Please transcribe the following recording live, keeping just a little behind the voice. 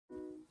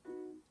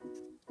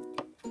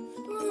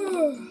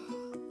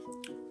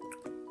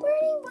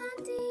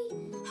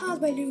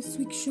my little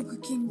sweet sugar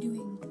king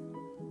doing?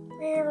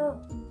 Meow.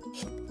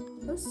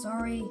 I'm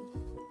sorry.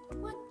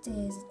 What day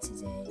is it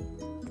today?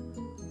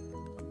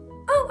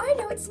 Oh, I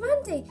know, it's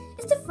Monday.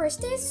 It's the first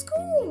day of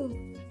school.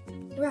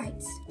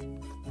 Right.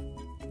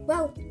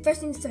 Well, first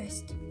things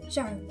first.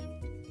 Shower.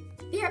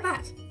 Be right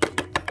back.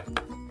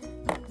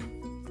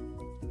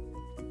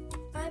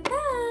 I'm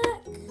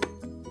back.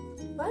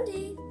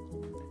 Bundy.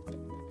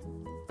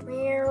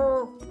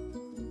 Meow.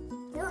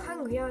 You're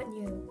hungry, aren't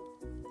you?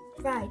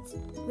 Right.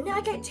 When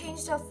I get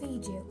changed, I'll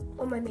feed you.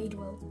 Or my maid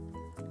will.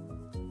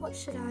 What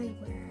should I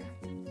wear?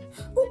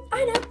 Oh,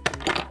 I know.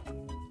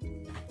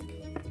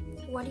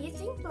 What do you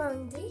think,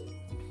 Blondie?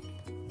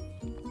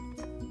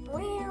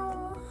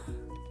 Well,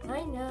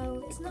 I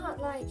know, it's not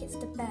like it's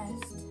the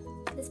best.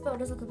 This bow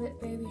does look a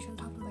bit babyish on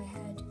top of my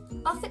head.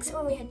 I'll fix it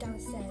when we head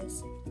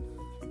downstairs.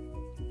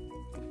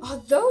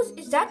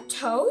 Is that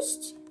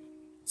toast?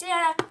 See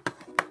ya.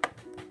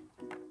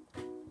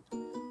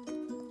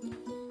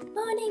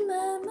 Morning,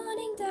 Mom.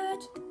 Morning, Dad.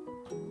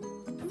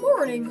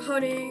 Morning,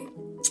 honey.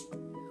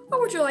 What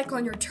would you like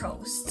on your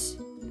toast?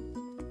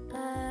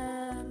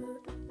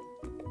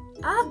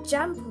 I'll have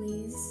jam,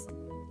 please.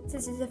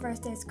 Since it's the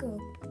first day of school.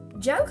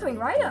 Jam coming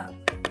right up.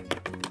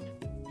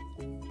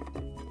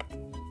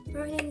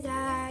 Morning,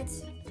 Dad.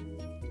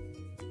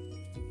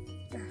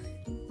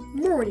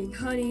 Morning,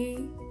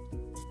 honey.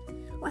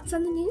 What's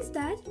on the news,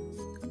 Dad?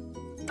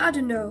 I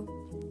don't know.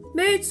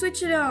 Maid,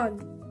 switch it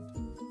on.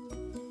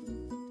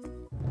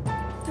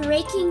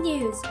 Breaking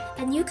news.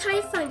 A new kind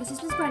of fungus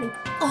has been spreading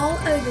all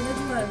over the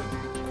globe.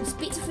 We'll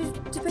speak to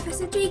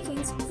Professor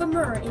Jenkins for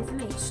more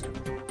information.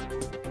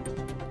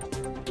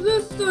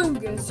 The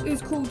fungus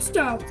is called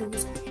star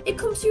fungus. It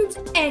consumes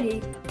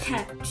any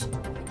pet.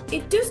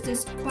 It does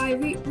this by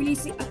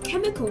releasing a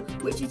chemical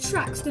which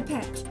attracts the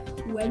pet.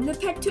 When the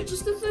pet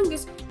touches the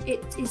fungus,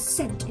 it is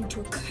sent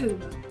into a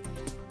coma.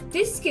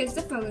 This gives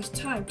the fungus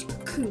time to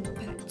cocoon the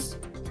pet.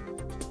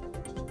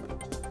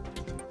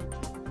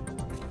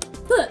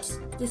 But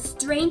the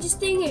strangest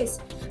thing is,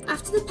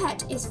 after the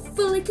pet is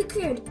fully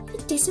cocooned,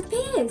 it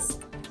disappears.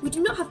 We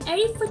do not have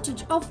any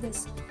footage of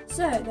this,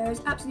 so there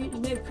is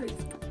absolutely no proof.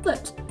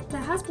 But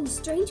there has been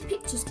strange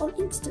pictures on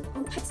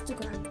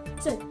Instagram,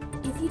 so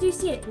if you do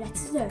see it, let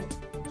us know.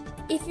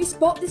 If you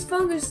spot this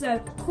fungus though,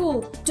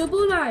 call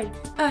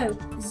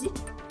 990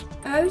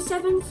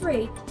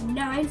 073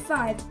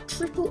 95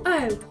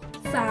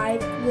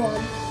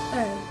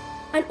 510.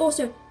 And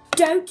also,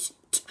 don't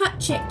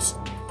touch it.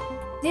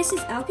 This is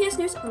LPS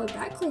News, I'm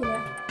back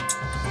cleaner.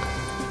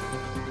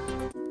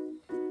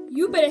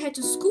 You better head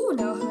to school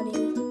now,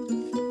 honey.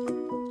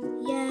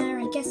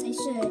 Yeah, I guess I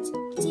should.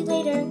 See you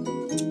later.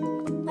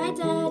 Bye,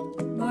 Dad.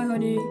 Bye,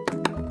 honey.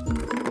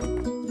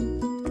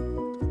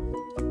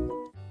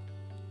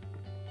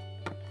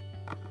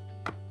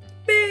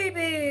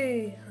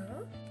 Baby!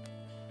 Huh?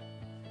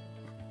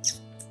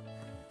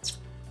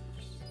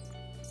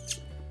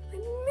 I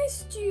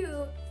missed you.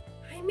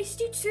 I missed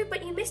you too,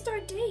 but you missed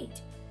our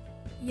date.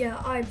 Yeah,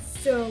 I'm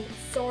so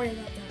sorry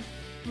about that.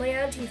 My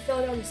auntie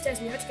fell down the stairs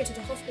and we had to get to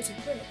the hospital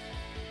quick.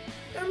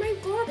 Oh my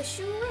God, is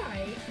she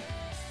alright?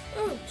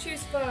 Oh,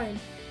 she's fine.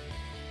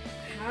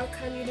 How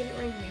come you didn't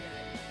ring me then?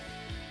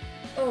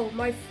 Oh,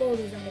 my phone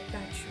is out of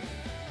battery.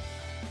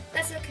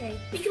 That's okay.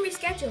 We can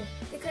reschedule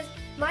because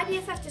my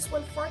BFF just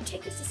won 4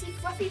 tickets to see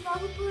Fluffy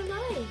Volleyball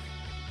live.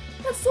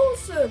 That's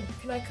awesome.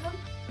 Can I come?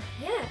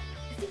 Yeah,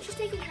 I think she's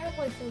taking her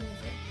boyfriend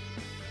with her.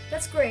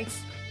 That's great.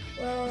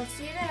 Well, I'll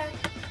see you there.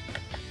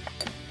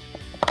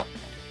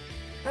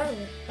 Oh,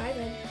 bye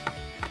then.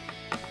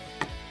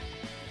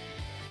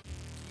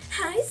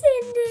 Hi,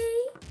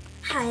 Cindy.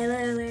 Hi,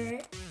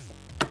 Lola.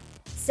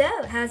 So,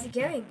 how's it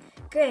going?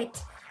 Great.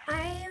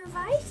 I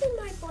invited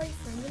my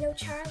boyfriend,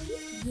 Charlie?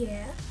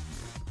 Yeah.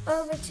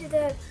 Over to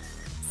the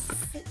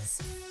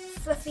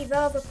Fluffy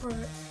Velvet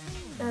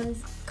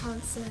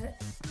concert.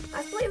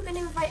 I thought you were going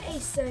to invite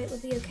Ace, so it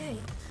would be okay.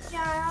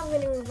 Yeah, I'm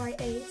going to invite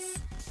Ace.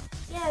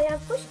 Yeah,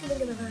 of course you can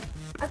think of her.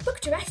 I've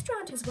booked a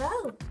restaurant as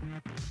well.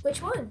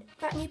 Which one?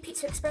 That new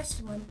Pizza Express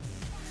one.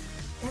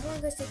 Everyone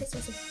goes to Pizza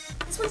Express.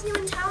 This one's new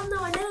in town though,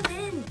 I've never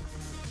been.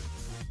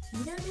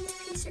 You've never been to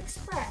Pizza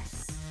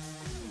Express?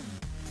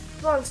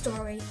 Long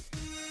story.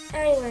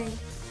 Anyway,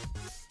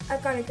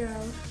 I've gotta go.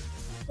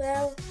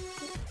 Well,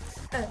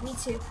 oh, me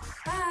too.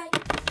 Bye. Oh,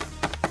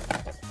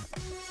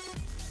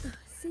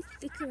 so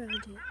thick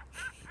around here.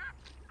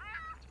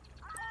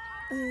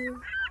 Oh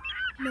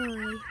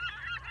my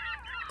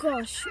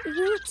gosh,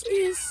 what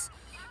is...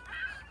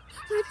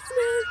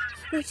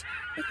 Wait,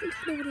 I think I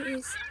know what it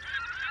is.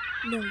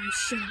 No, you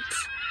shan't.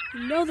 You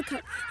know the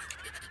cup.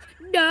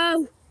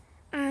 No!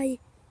 I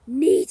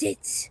need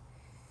it.